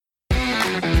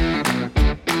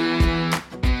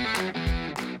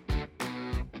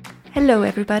Hello,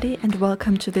 everybody, and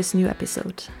welcome to this new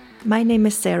episode. My name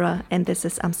is Sarah, and this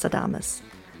is Amsterdamus,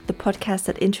 the podcast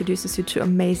that introduces you to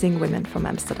amazing women from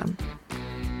Amsterdam.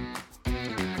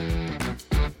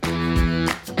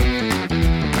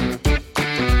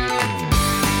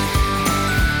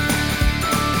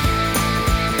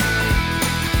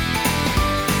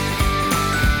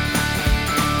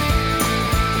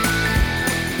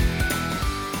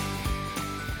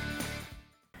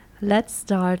 Let's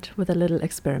start with a little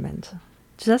experiment.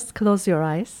 Just close your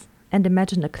eyes and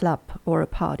imagine a club or a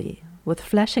party with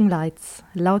flashing lights,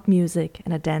 loud music,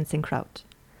 and a dancing crowd.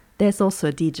 There's also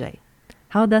a DJ.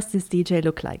 How does this DJ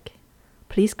look like?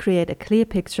 Please create a clear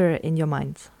picture in your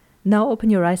mind. Now open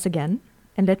your eyes again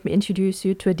and let me introduce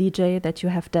you to a DJ that you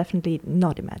have definitely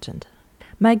not imagined.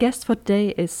 My guest for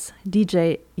today is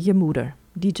DJ Je Moeder,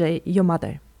 DJ Your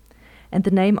Mother. And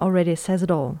the name already says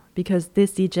it all, because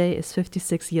this DJ is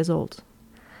 56 years old.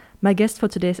 My guest for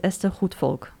today is Esther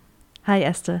Goedvolk. Hi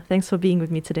Esther, thanks for being with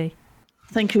me today.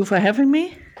 Thank you for having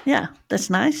me. Yeah, that's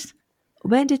nice.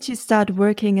 When did you start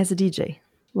working as a DJ?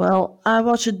 Well, I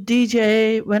was a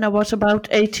DJ when I was about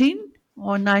 18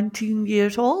 or 19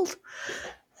 years old.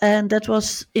 And that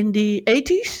was in the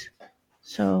 80s.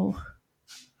 So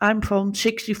I'm from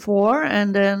 64,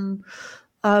 and then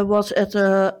I was at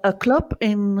a club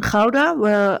in Gouda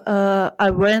where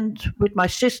I went with my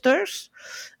sisters,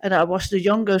 and I was the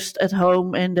youngest at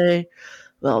home, and they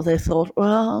thought,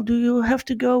 well, do you have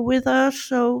to go with us?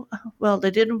 So, well, they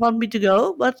didn't want me to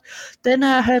go, but then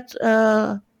I had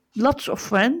lots of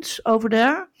friends over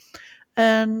there,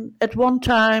 and at one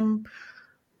time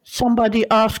somebody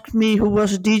asked me, who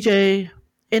was a DJ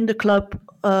in the club,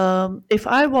 if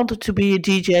I wanted to be a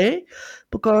DJ,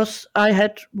 because I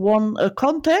had won a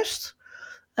contest,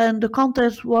 and the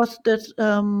contest was that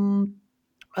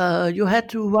you had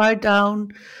to write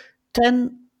down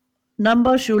 10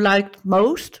 numbers you liked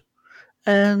most,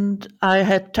 and I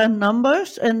had 10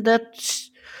 numbers, and that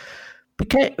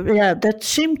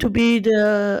seemed to be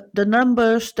the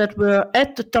numbers that were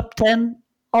at the top 10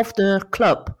 of the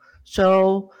club.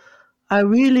 So I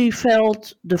really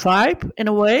felt the vibe in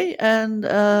a way, and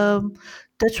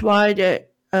that's why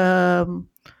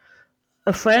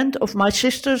a friend of my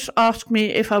sister's asked me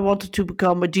if I wanted to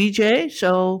become a DJ.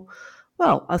 So,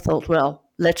 well, I thought, well,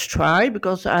 let's try,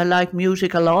 because I like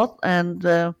music a lot, and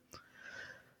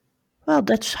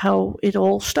that's how it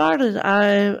all started.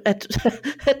 At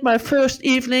my first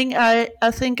evening, I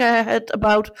think I had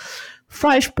about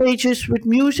 5 pages with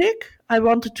music I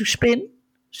wanted to spin.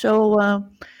 So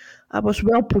I was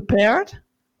well prepared,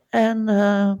 and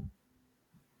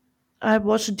I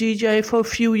was a DJ for a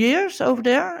few years over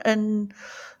there, and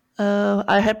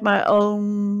I had my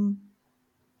own,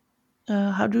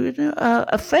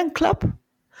 a fan club,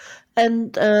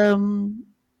 and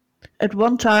at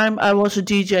one time I was a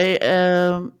DJ,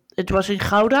 it was in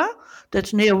Gouda,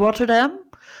 that's near Rotterdam,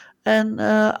 and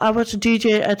I was a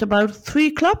DJ at about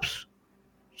 3 clubs,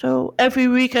 so every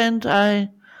weekend I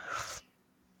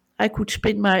could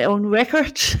spin my own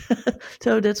records,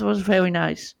 so that was very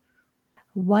nice.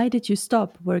 Why did you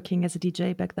stop working as a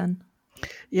DJ back then?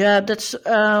 Yeah, that's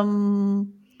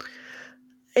in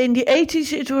the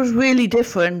 80s it was really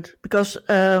different, because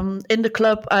in the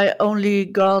club I only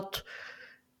got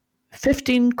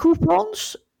 15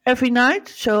 coupons every night.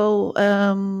 So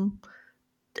and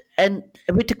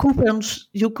with the coupons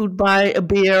you could buy a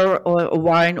beer or a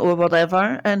wine or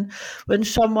whatever. And when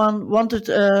someone wanted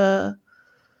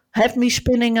have me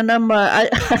spinning a number, I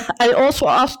I also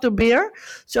asked a beer.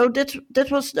 So that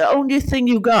was the only thing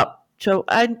you got. So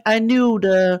I knew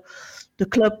the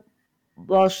club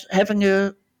was having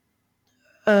a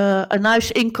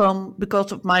nice income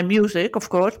because of my music, of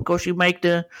course, because you make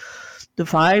the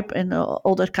vibe and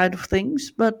all that kind of things.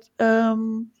 But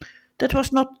that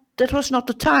was not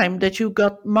the time that you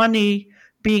got money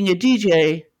being a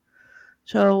DJ.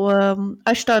 So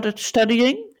I started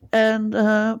studying, and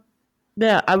I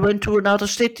went to another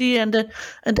city, and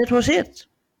that was it.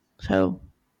 So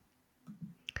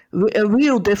a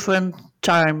real different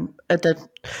time at that,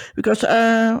 because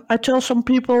I tell some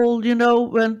people,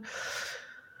 when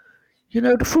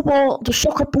the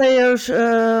soccer players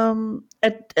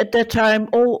at that time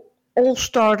all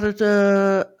started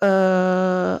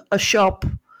a shop,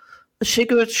 a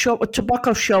cigarette shop, a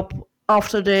tobacco shop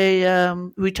after they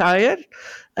retired,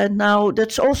 and now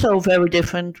that's also very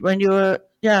different. When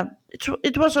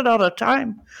it was another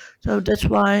time, so that's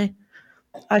why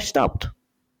I stopped.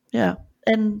 Yeah,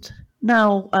 and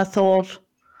now I thought,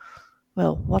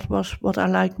 well, what I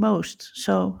like most?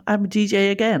 So I'm a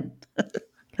DJ again.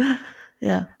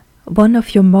 Yeah. One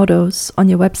of your mottos on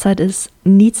your website is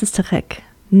niets is te gek,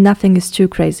 nothing is too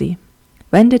crazy.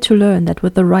 When did you learn that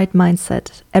with the right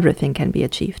mindset, everything can be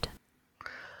achieved?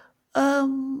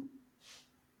 Well,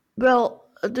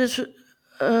 there's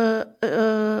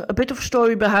a bit of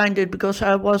story behind it because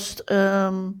I was,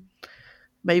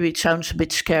 maybe it sounds a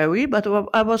bit scary, but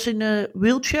I was in a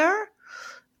wheelchair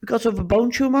because of a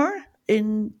bone tumor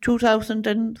in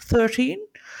 2013.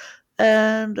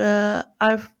 And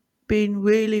I've been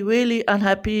really, really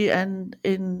unhappy and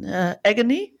in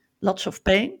agony, lots of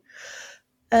pain.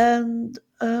 And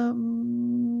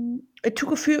it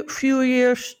took a few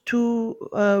years to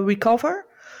recover.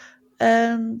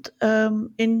 And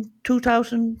in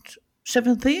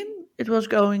 2017, it was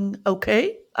going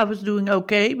okay. I was doing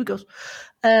okay because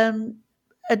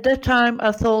at that time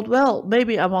I thought, well,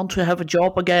 maybe I want to have a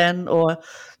job again, or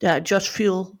I just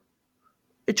feel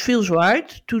it feels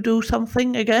right to do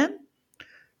something again,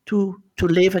 to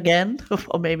live again.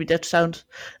 Or maybe that sounds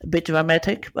a bit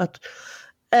dramatic, but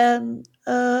and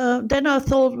then I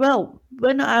thought, well,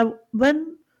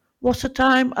 when was the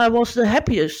time I was the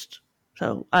happiest?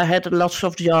 So I had lots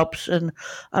of jobs, and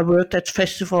I worked at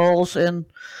festivals and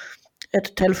at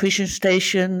a television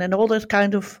station and all that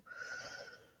kind of,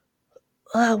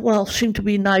 seemed to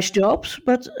be nice jobs,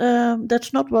 but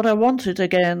that's not what I wanted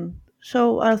again.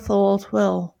 So I thought,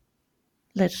 well,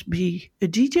 let's be a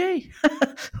DJ.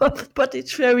 But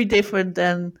it's very different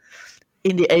than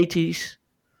in the 80s.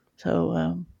 So,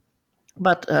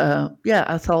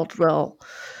 I thought, well,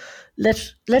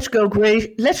 let's go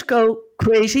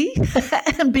crazy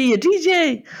and be a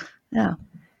DJ. Yeah.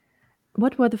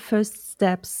 What were the first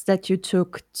steps that you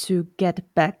took to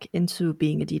get back into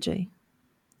being a DJ?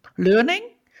 Learning,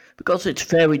 because it's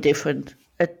very different.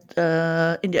 In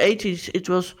the 80s, it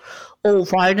was all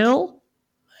vinyl,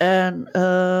 and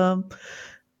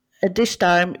at this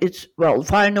time,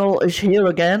 vinyl is here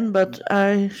again, but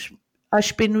I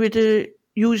spin with a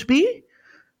USB,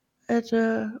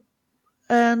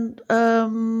 and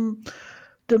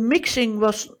the mixing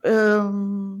was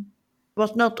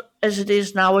not as it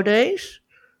is nowadays.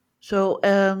 So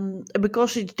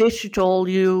because it's digital,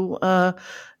 you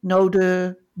know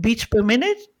the beats per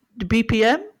minute, the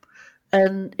BPM.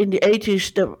 And in the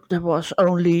 80s, there was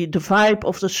only the vibe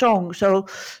of the song. So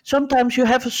sometimes you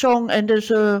have a song and there's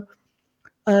a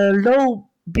low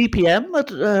BPM,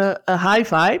 but a high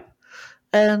vibe.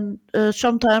 And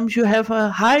sometimes you have a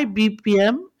high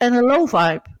BPM and a low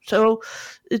vibe. So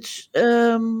it's,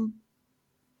 in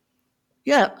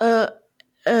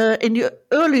the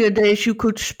earlier days, you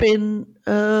could spin.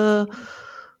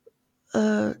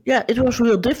 It was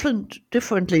real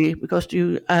differently because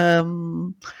you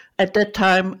at that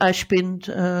time I spinned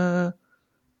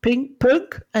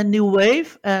punk and new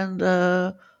wave and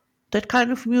that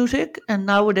kind of music, and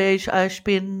nowadays I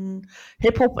spin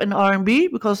hip hop and R&B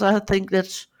because I think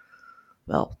that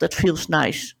feels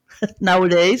nice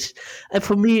nowadays, and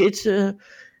for me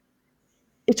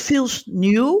it feels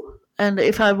new. And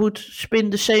if I would spin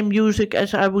the same music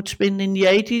as I would spin in the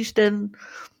 80s, then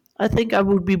I think I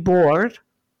would be bored.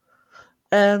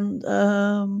 And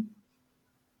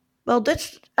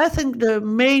I think the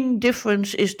main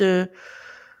difference is that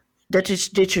it's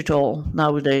digital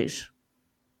nowadays.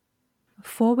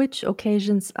 For which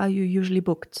occasions are you usually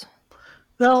booked?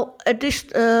 Well, at this,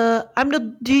 I'm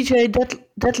not DJ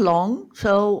that long.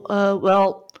 So,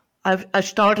 I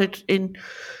started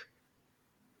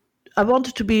I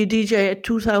wanted to be a DJ at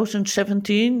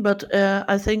 2017, but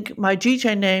I think my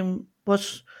DJ name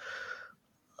was,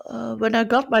 when I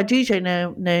got my DJ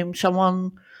name,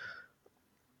 someone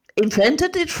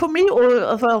invented it for me,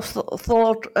 or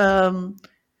thought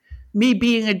me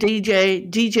being a DJ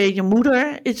je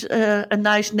moeder, it's a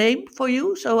nice name for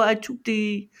you. So I took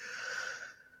the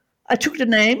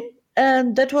name,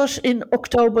 and that was in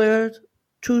October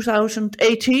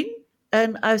 2018.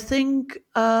 And I think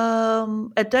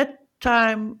at that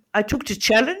time I took the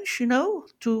challenge, to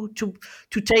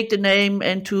take the name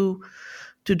and to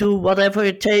do whatever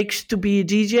it takes to be a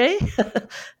DJ.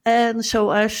 And so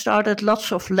I started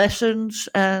lots of lessons,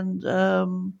 and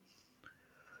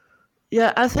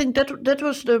I think that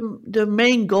was the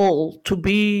main goal, to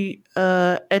be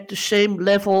at the same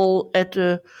level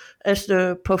as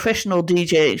the professional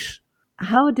DJs.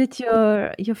 How did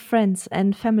your friends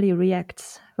and family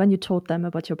react when you told them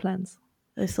about your plans?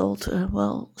 They thought,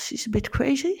 she's a bit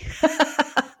crazy.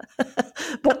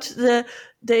 But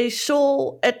they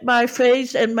saw at my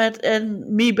face and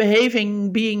me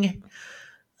behaving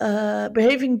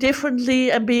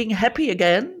differently and being happy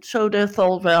again. So they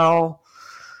thought, well,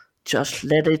 just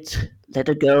let it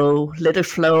go, let it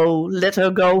flow, let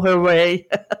her go her way.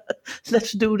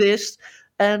 Let's do this.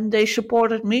 and they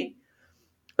supported me.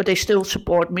 But they still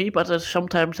support me, but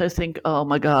sometimes I think, oh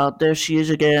my God, there she is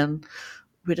again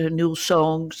with her new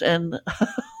songs and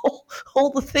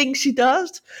all the things she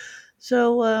does.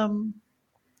 So,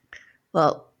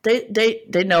 well,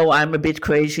 they know I'm a bit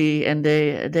crazy, and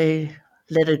they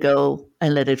let it go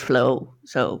and let it flow.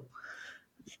 So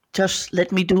just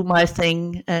let me do my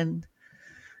thing and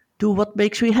do what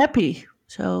makes me happy.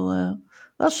 So,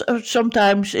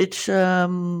 sometimes it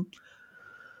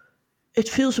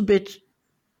feels a bit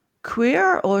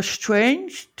queer or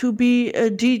strange to be a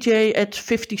DJ at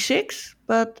 56,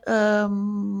 but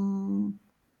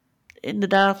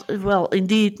inderdaad, well,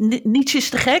 indeed, niets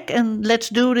is te gek, and let's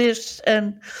do this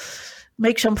and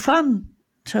make some fun.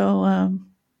 So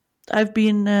I've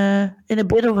been in a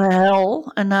bit of a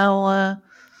hell, and now,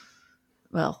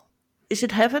 well, is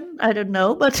it heaven? I don't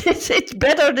know, but it's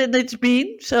better than it's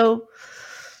been. So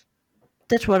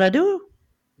that's what I do.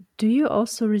 Do you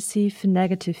also receive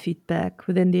negative feedback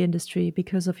within the industry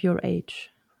because of your age?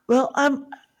 Well,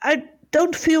 I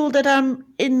don't feel that I'm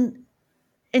in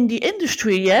the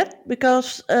industry yet,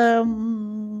 because I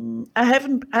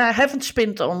haven't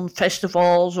spent on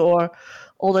festivals or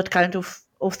all that kind of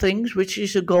things, which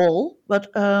is a goal. But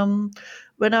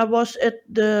when I was at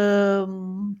the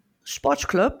sports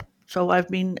club, so I've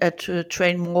been at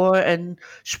Train More and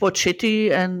Sport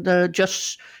City, and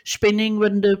just spinning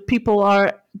when the people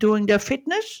are doing their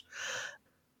fitness.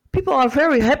 People are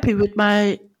very happy with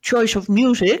my choice of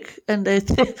music, and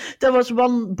there was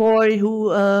one boy who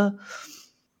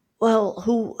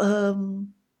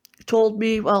told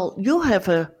me, well, you have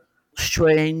a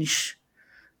strange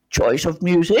choice of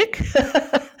music.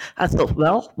 I thought,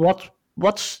 well,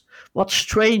 what's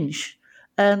strange?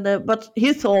 And but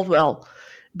he thought, well,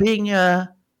 being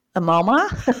a mama,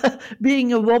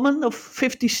 being a woman of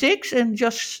 56 and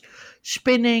just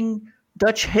spinning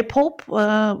Dutch hip hop,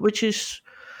 which is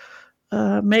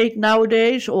made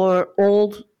nowadays, or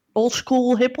old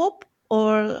school hip hop,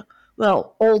 or,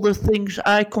 well, all the things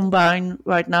I combine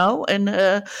right now. And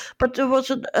but there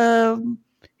was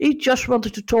he just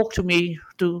wanted to talk to me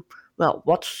to, well,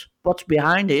 what's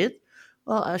behind it.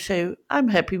 Well, I say I'm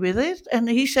happy with it, and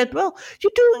he said, well,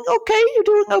 you're doing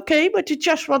okay, but he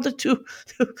just wanted to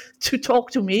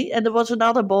talk to me. And there was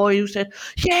another boy who said,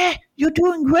 yeah, you're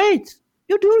doing great.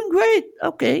 You're doing great.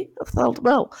 Okay, I thought,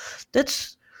 well,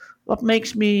 that's what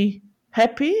makes me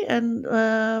happy and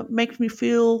makes me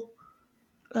feel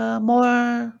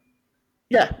more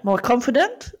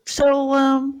confident. So,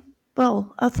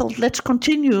 well, I thought, let's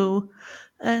continue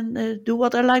and do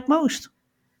what I like most.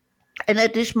 And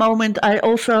at this moment, I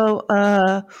also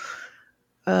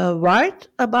write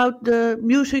about the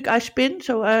music I spin.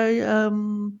 So I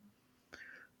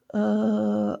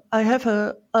have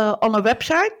on a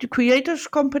website, the Creators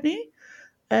Company,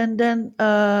 and then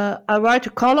I write a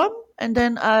column, and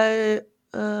then I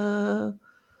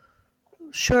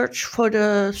search for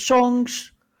the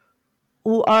songs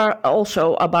who are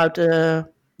also about the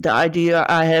idea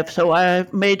I have. So I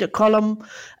made a column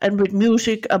and with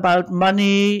music about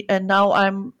money, and now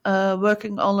I'm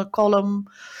working on a column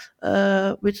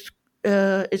which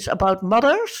it's about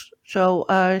mothers. So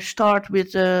I start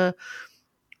with a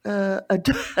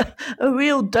a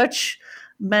real Dutch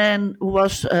man who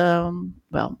was,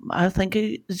 well, I think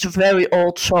it's a very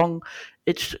old song.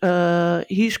 It's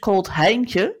he's called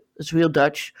Heintje. It's real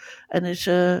Dutch, and it's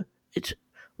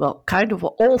well, kind of an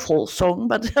awful song,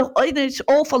 but in its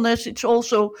awfulness, it's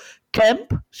also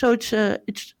camp. So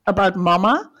it's about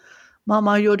Mama.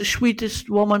 Mama, you're the sweetest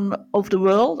woman of the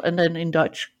world, and then in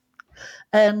Dutch.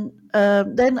 And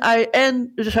then I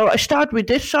end. So I start with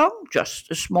this song, just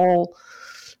a small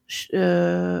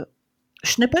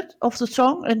snippet of the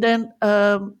song, and then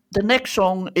the next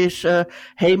song is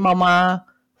 "Hey Mama"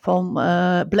 from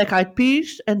Black Eyed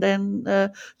Peas, and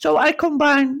then so I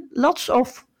combine lots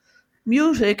of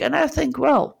music, and I think,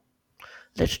 well,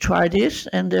 let's try this.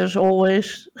 And there's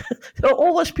always there are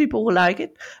always people who like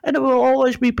it, and there will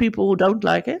always be people who don't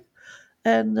like it,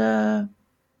 and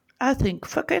I think,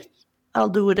 fuck it, I'll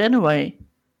do it anyway.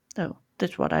 So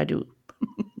that's what I do.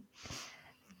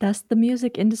 Does the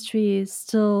music industry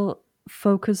still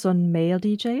focus on male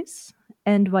DJs?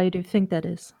 And why do you think that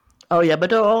is? Oh yeah, but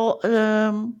there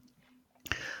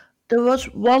was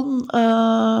one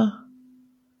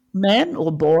man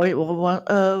or boy, or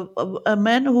a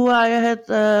man who I had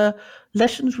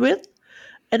lessons with,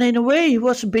 and in a way he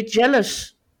was a bit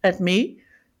jealous at me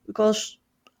because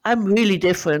I'm really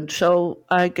different. So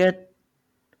I get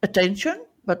attention,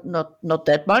 but not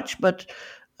that much. But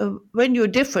when you're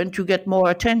different, you get more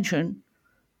attention.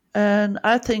 And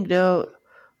I think there are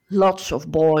lots of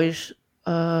boys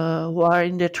who are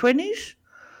in their 20s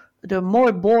there are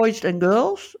more boys than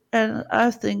girls, and I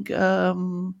think I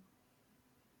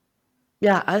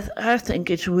think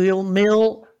it's a real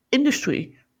male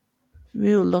industry.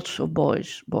 Real lots of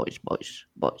boys,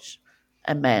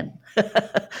 and men.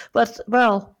 But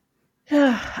well,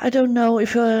 yeah, I don't know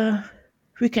if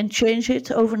we can change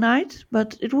it overnight,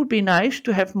 but it would be nice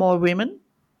to have more women.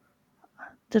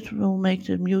 That will make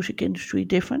the music industry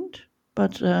different.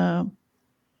 But I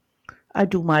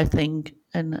do my thing,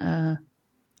 and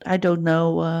I don't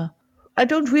know. I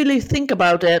don't really think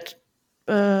about that.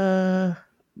 I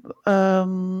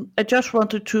just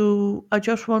wanted to. I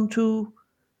just want to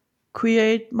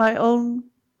create my own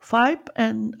vibe,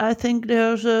 and I think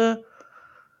there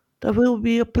will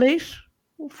be a place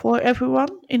for everyone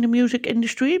in the music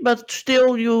industry. But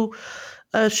still, you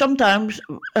sometimes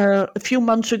a few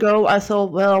months ago, I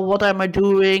thought, well, what am I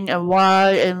doing and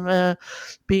why, and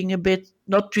being a bit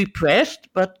not depressed,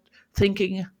 but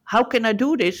thinking, how can I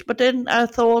do this? But then I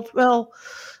thought, well,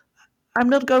 I'm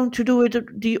not going to do it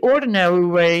the ordinary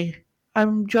way.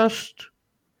 I'm just,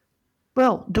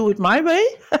 well, do it my way.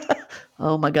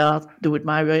 Oh my God, do it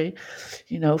my way.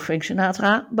 You know, Frank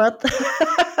Sinatra. But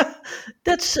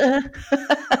that's,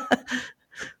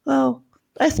 well,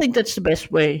 I think that's the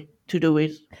best way to do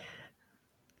it.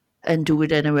 And do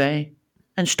it anyway.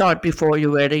 And start before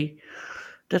you're ready.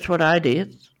 That's what I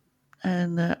did.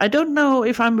 And I don't know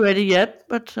if I'm ready yet,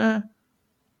 but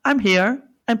I'm here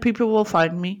and people will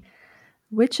find me.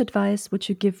 Which advice would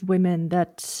you give women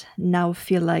that now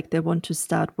feel like they want to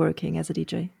start working as a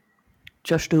DJ?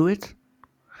 Just do it.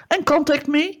 And contact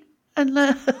me, and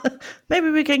maybe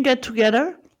we can get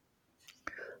together.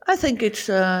 I think it's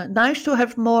nice to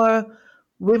have more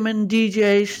women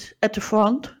DJs at the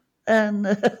front, and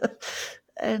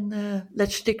and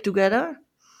let's stick together.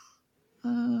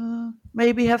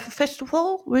 Maybe have a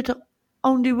festival with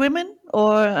only women,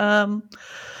 or I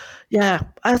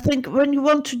think when you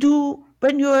want to do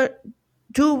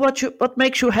what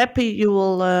makes you happy,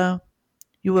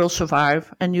 you will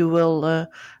survive, and you will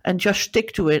and just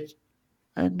stick to it.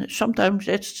 And sometimes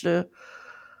that's the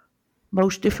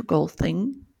most difficult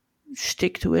thing.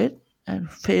 Stick to it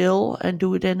and fail and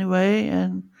do it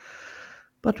anyway.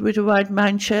 But with the right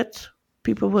mindset,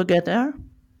 people will get there.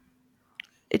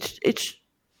 It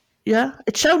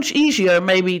sounds easier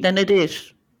maybe than it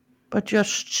is, but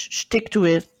just stick to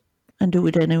it and do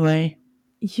it anyway.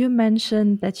 You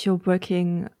mentioned that you're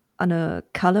working on a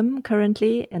column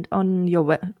currently, and on your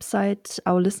website,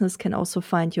 our listeners can also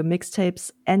find your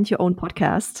mixtapes and your own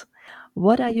podcast.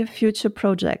 What are your future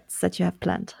projects that you have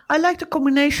planned? I like the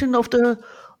combination of the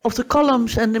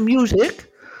columns and the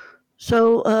music.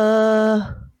 So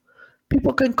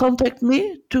people can contact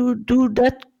me to do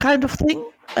that kind of thing,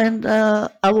 and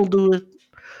I will do it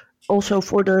also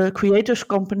for the creators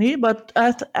company. But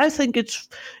I think it's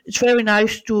very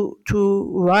nice to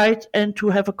write and to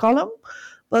have a column.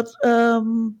 But I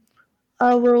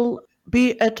will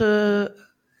be at an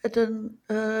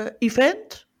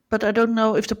event, but I don't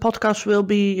know if the podcast will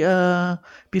be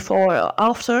before or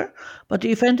after. But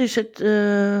the event is at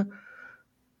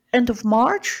end of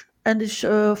March, and it's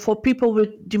for people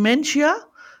with dementia.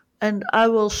 And I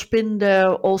will spin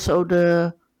there also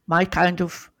my kind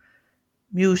of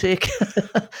music,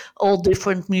 all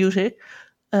different music,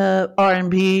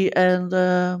 R&B, and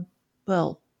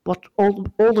what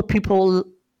all the people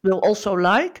will also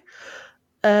like.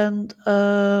 And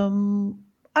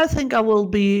I think I will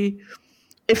be,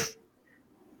 if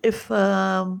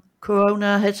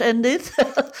Corona has ended,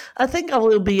 I think I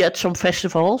will be at some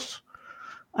festivals.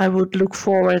 I will look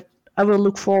forward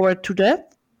to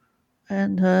that,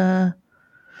 and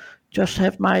just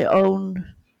have my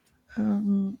own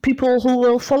people who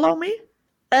will follow me.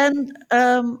 And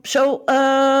to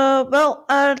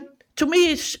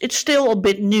me, it's still a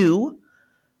bit new.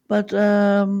 But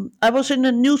I was in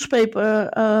a newspaper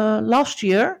last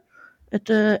year at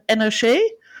the NRC,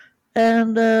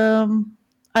 and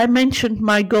I mentioned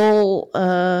my goal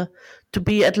to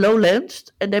be at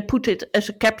Lowlands, and they put it as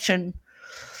a caption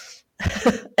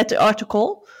at the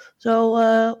article. So,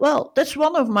 that's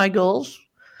one of my goals.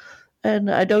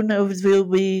 And I don't know if it will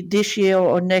be this year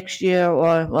or next year,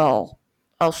 or, well,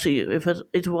 I'll see if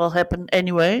it will happen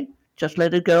anyway. Just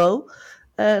let it go.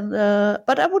 And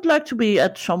but I would like to be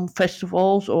at some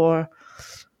festivals or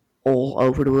all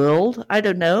over the world. I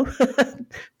don't know.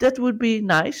 That would be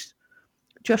nice,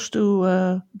 just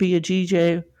to be a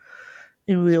DJ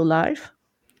in real life.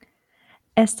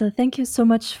 Esther, thank you so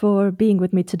much for being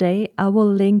with me today. I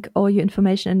will link all your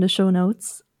information in the show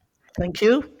notes. Thank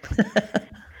you.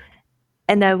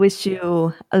 And I wish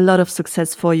you a lot of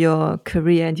success for your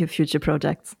career and your future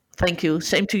projects. Thank you.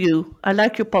 Same to you. I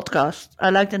like your podcast. I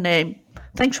like the name.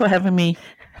 Thanks for having me.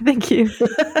 Thank you.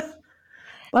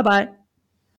 Bye-bye.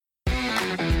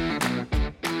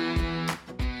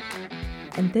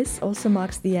 And this also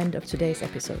marks the end of today's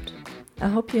episode. I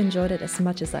hope you enjoyed it as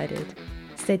much as I did.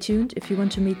 Stay tuned if you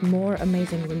want to meet more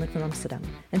amazing women from Amsterdam.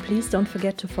 And please don't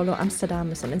forget to follow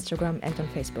Amsterdammers on Instagram and on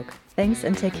Facebook. Thanks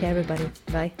and take care, everybody.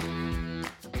 Bye.